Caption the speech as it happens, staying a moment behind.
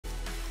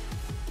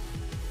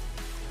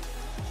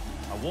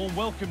warm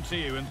welcome to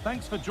you and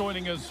thanks for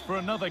joining us for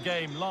another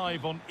game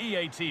live on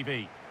EA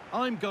TV.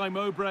 I'm Guy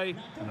Mowbray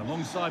and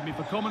alongside me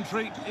for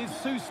commentary is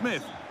Sue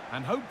Smith.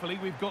 And hopefully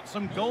we've got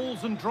some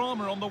goals and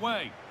drama on the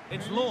way.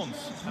 It's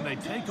Lens and they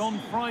take on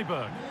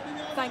Freiburg.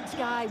 Thanks,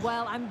 Guy.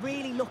 Well, I'm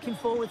really looking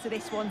forward to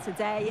this one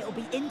today. It'll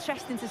be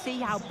interesting to see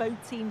how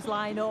both teams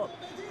line up.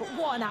 But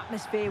what an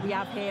atmosphere we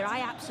have here.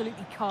 I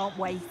absolutely can't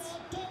wait.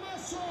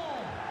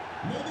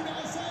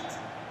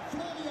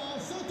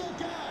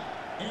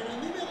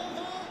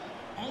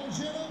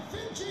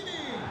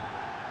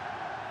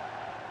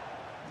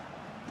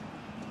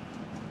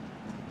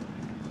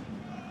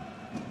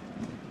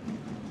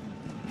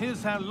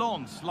 Here's how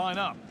Lens line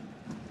up.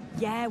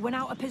 Yeah, when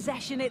out of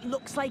possession, it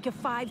looks like a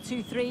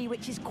 5-2-3,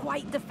 which is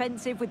quite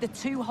defensive with the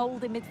two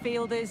holding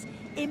midfielders.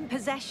 In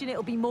possession,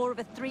 it'll be more of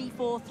a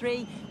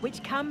 3-4-3,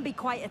 which can be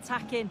quite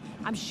attacking.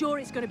 I'm sure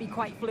it's going to be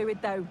quite fluid,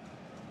 though.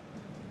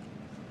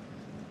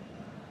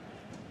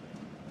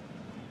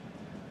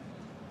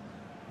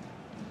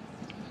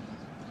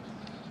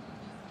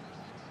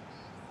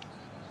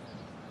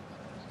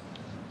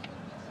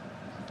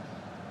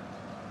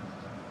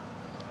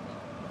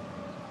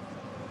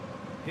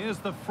 Here's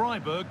the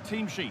Freiburg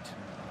team sheet.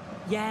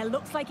 Yeah,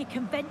 looks like a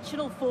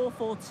conventional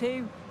 4-4-2.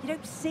 You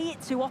don't see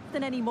it too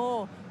often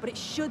anymore, but it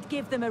should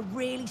give them a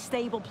really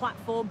stable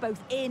platform,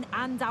 both in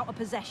and out of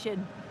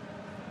possession.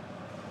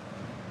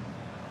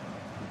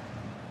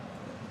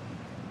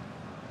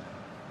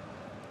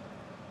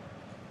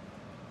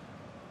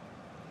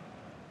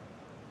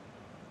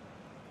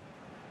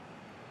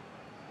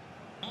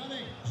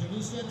 Allez, je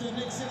vous souhaite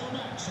un excellent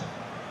match.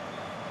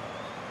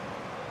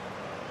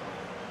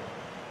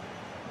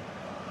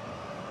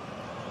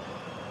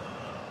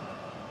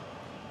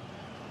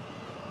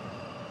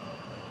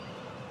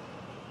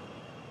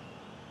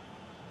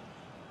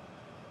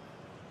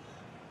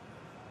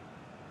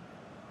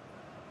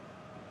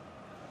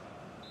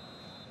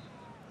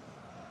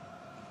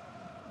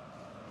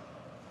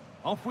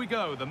 Off we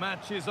go, the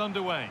match is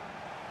underway.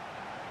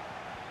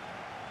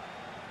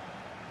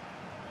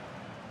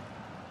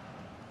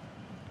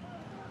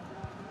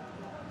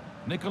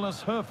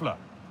 Nicholas Höfler.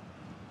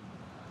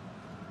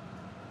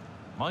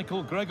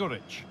 Michael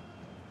Gregorich.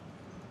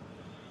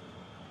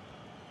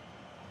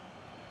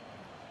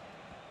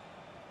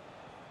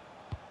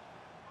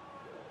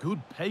 Good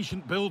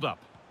patient build-up.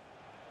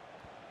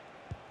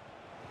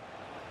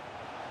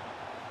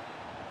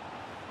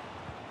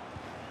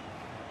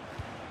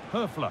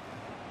 Höfler.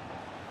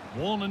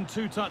 One and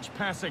two touch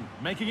passing,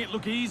 making it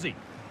look easy.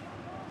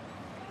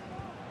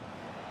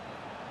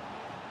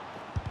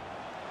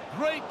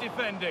 Great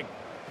defending.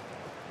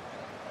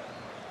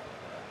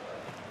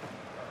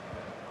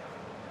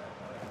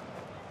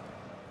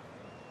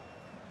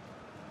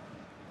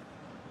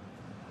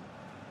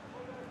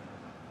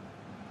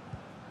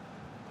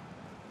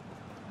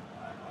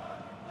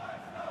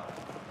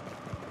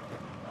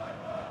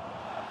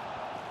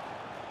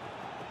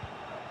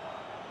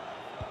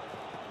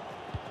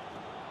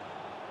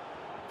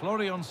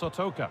 Florian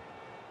Sotoka.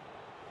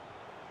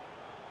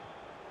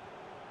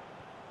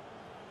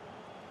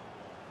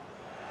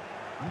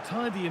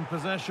 Untidy in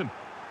possession.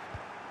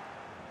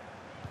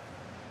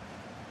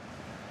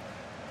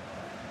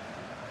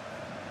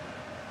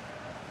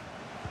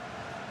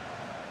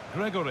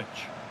 Gregorich.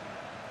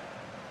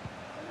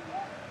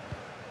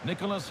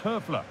 Nicholas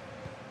Höfler.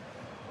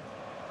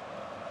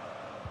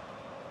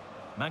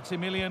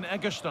 Maximilian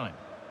Eggestein.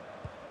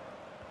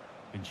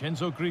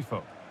 Vincenzo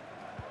Grifo.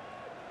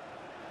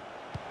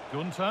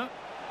 Gunter.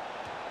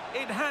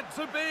 It had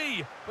to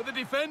be, but the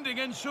defending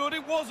ensured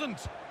it wasn't.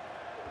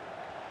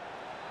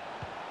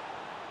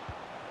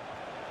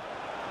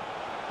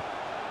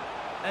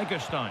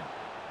 Eggestein.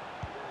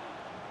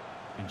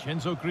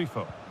 Vincenzo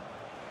Grifo.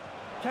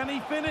 Can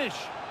he finish?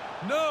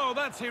 No,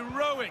 that's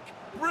heroic.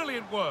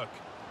 Brilliant work.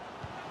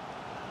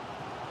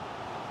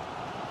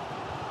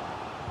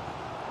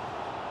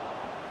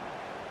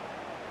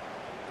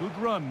 Good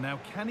run. Now,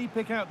 can he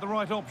pick out the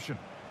right option?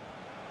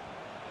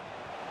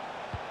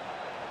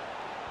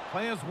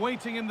 Players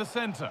waiting in the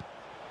centre.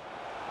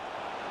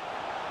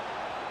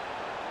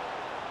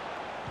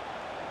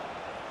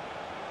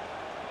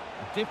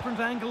 A different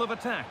angle of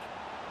attack.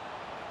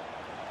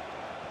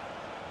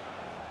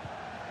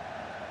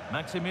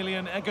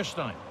 Maximilian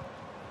Eggestein.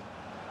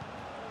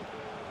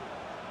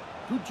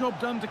 Good job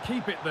done to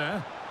keep it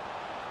there.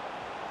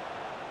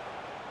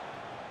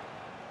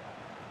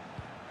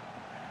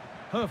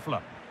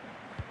 Höfler.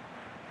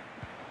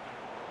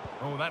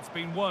 Oh, that's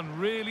been won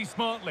really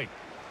smartly.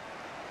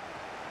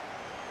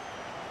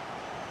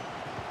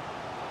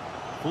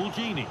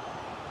 Fulgini.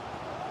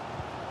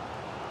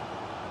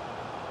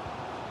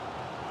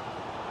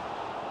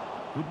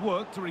 Good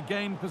work to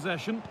regain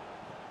possession.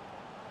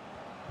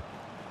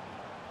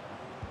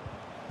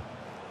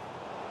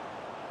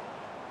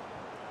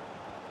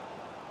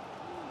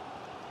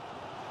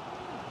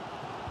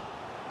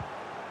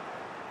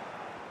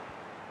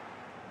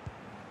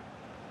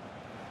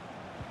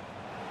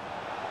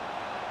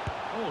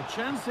 Oh,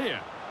 chance here.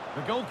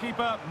 The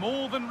goalkeeper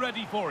more than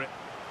ready for it.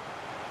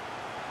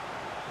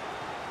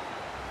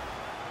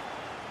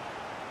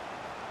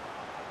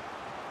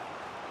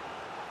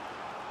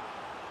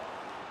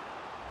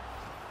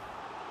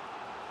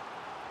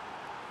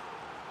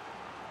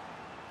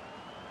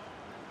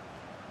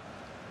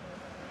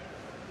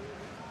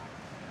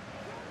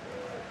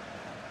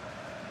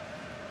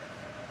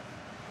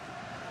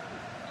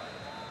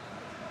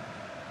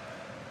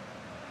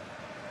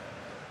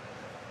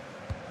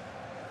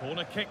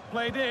 Corner kick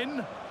played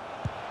in.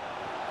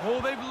 Oh,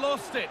 they've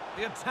lost it.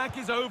 The attack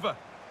is over.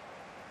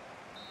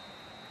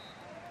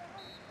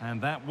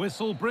 And that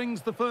whistle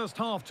brings the first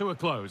half to a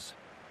close.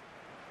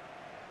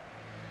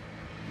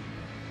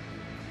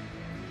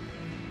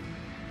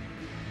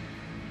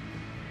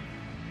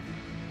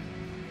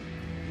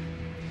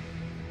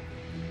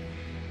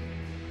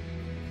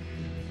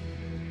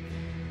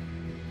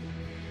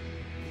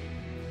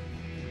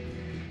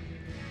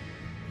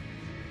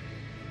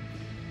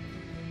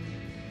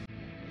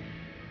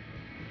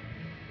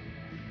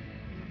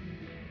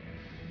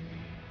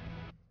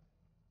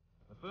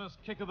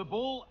 First kick of the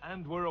ball,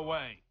 and we're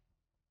away.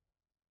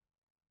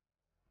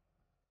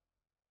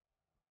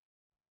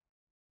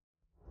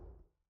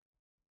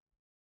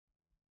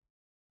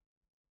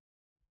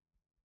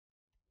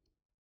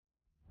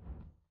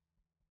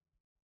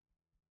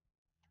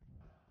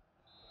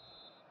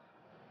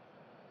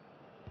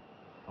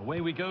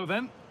 Away we go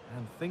then,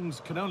 and things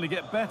can only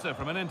get better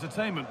from an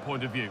entertainment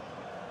point of view.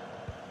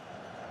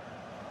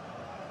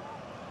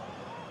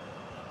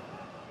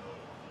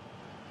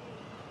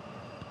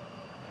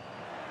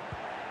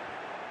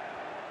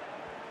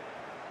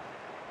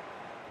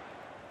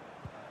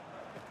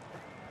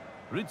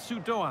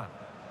 Ritsu Doan.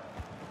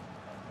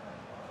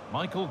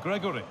 Michael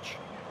Gregorich.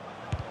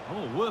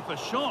 Oh, worth a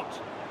shot.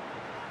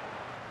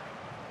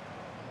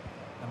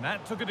 And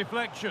that took a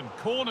deflection.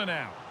 Corner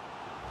now.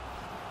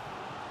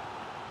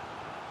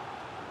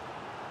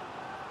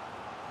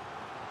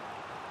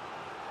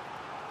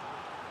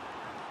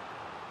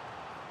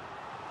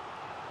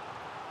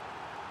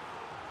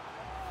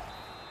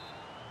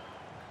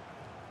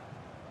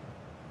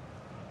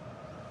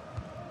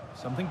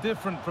 Something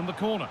different from the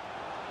corner.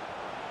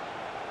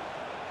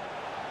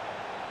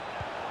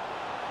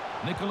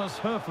 Nicolas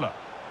Höfler.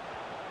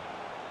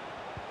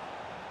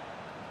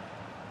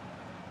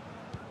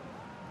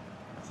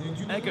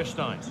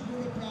 Eggestein.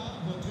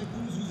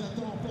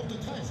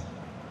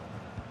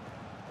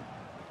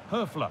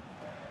 Höfler.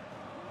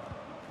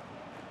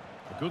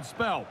 A good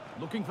spell,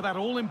 looking for that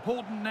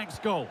all-important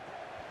next goal.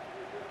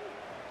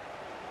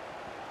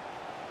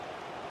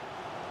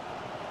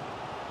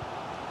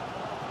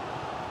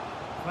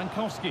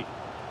 Frankowski.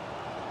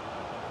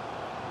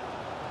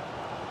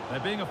 They're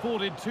being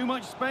afforded too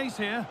much space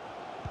here.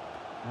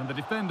 And the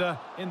defender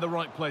in the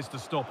right place to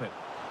stop it.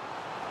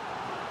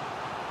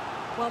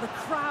 Well, the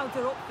crowds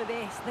are up for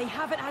this. They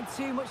haven't had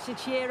too much to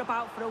cheer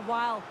about for a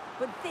while,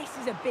 but this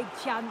is a big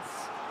chance.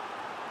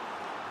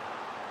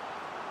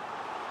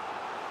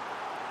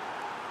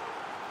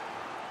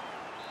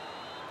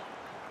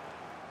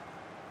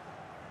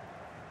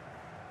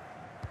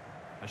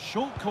 A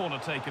short corner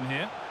taken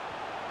here.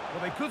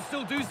 Well, they could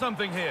still do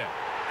something here.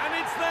 And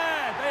it's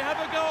there! They have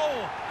a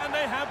goal! And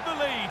they have the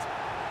lead!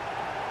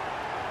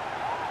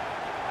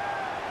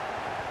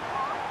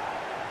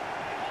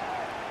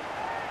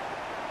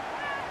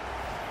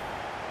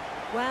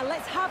 Well,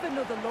 let's have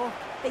another look.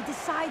 They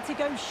decide to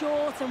go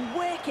short and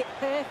work it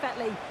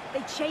perfectly. They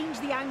change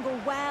the angle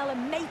well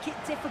and make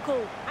it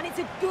difficult. And it's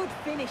a good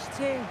finish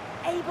too.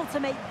 Able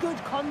to make good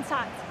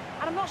contact.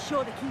 And I'm not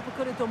sure the keeper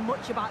could have done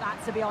much about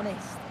that, to be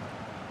honest.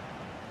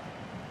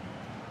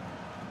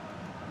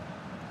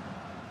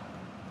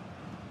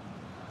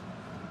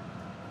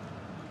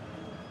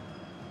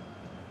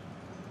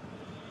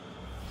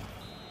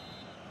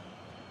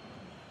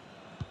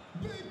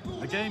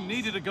 The game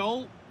needed a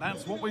goal.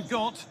 That's what we've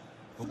got.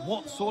 But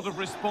what sort of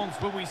response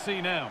will we see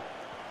now?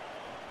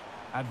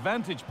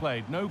 Advantage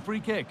played, no free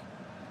kick.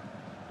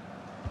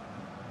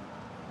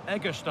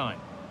 Eggestein.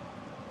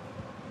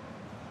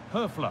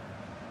 Höfler.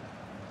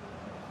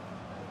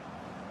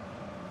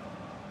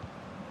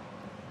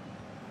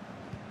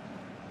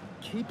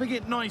 Keeping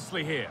it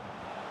nicely here.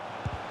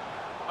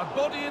 A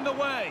body in the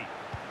way.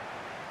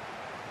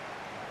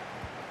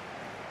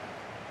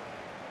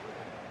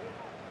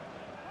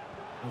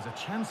 There's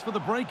a chance for the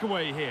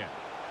breakaway here.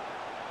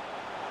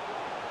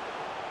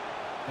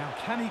 Now,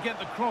 can he get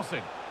the cross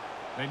in?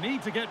 They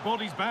need to get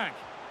bodies back.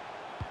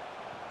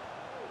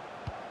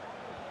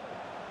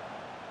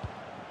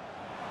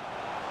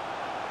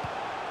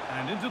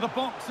 And into the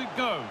box it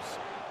goes.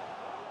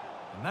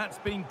 And that's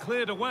been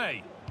cleared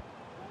away.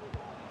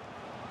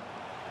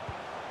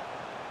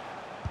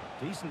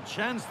 Decent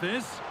chance,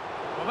 this.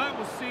 Well, that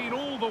was seen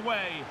all the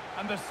way,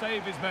 and the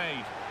save is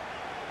made.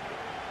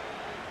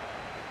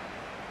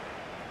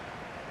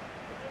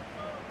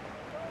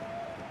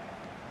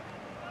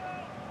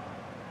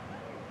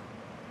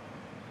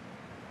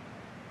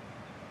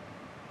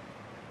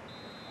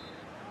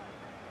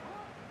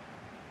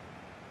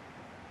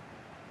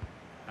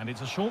 And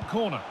it's a short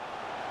corner.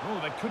 Oh,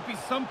 there could be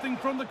something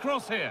from the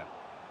cross here.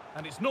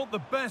 And it's not the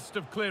best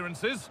of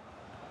clearances.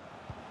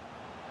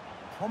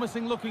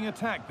 Promising looking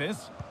attack,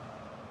 this.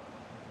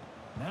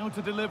 Now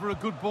to deliver a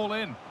good ball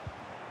in.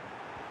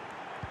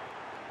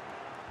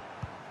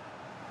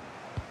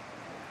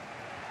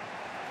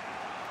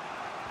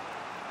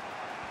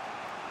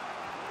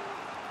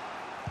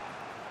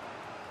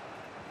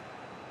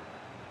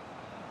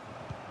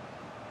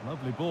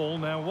 Lovely ball.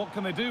 Now what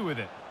can they do with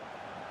it?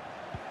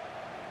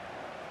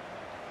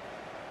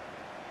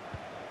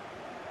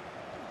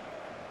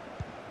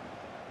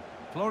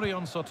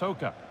 Florian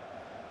Sotoka.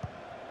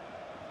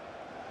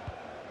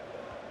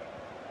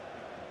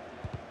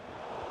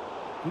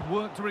 Good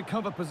work to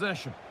recover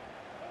possession.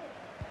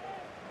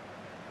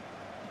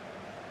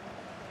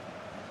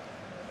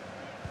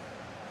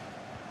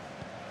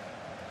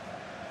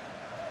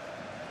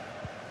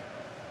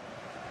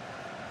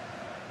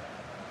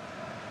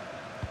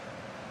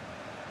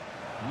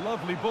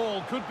 Lovely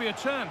ball, could be a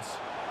chance.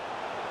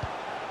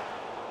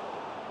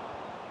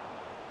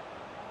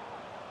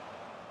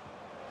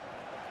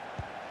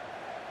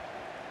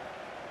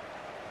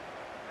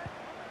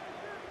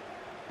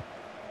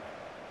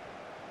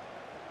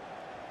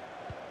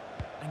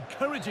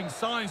 Encouraging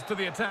signs to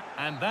the attack.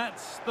 And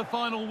that's the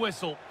final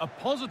whistle. A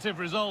positive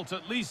result,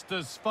 at least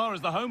as far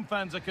as the home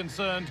fans are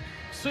concerned.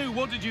 Sue,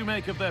 what did you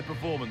make of their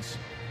performance?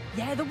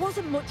 Yeah, there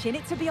wasn't much in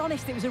it, to be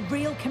honest. It was a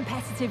real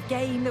competitive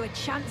game. There were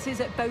chances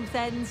at both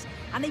ends,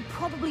 and they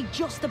probably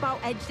just about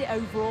edged it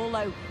overall,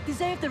 though.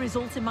 Deserved the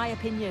result, in my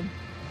opinion.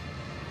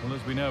 Well,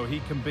 as we know,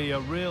 he can be a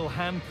real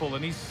handful,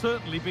 and he's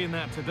certainly been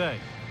that today.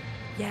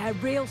 Yeah,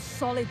 real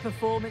solid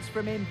performance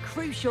from him.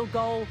 Crucial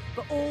goal,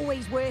 but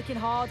always working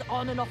hard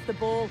on and off the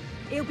ball.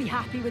 He'll be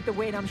happy with the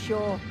win, I'm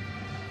sure.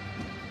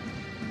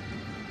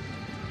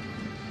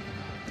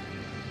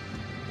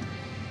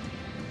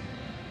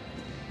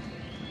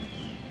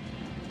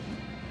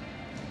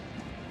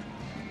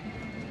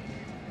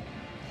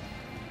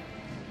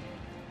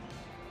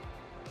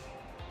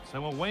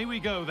 So away we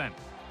go then.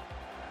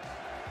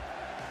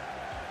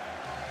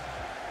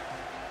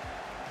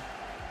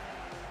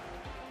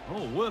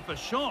 Oh, worth a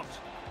shot.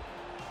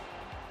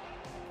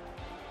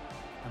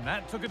 And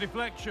that took a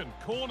deflection.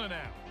 Corner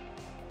now.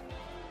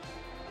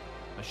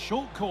 A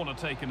short corner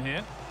taken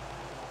here.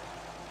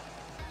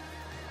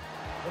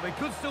 Well, they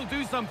could still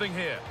do something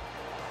here.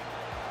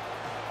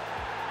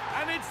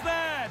 And it's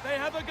there. They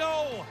have a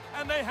goal.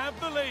 And they have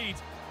the lead.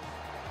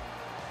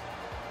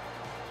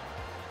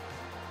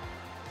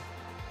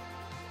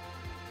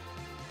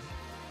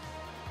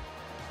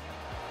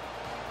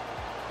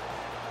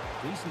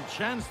 Decent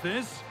chance,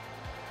 this.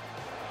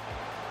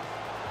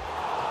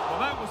 Well,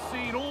 that was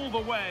seen all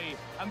the way,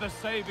 and the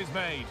save is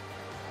made.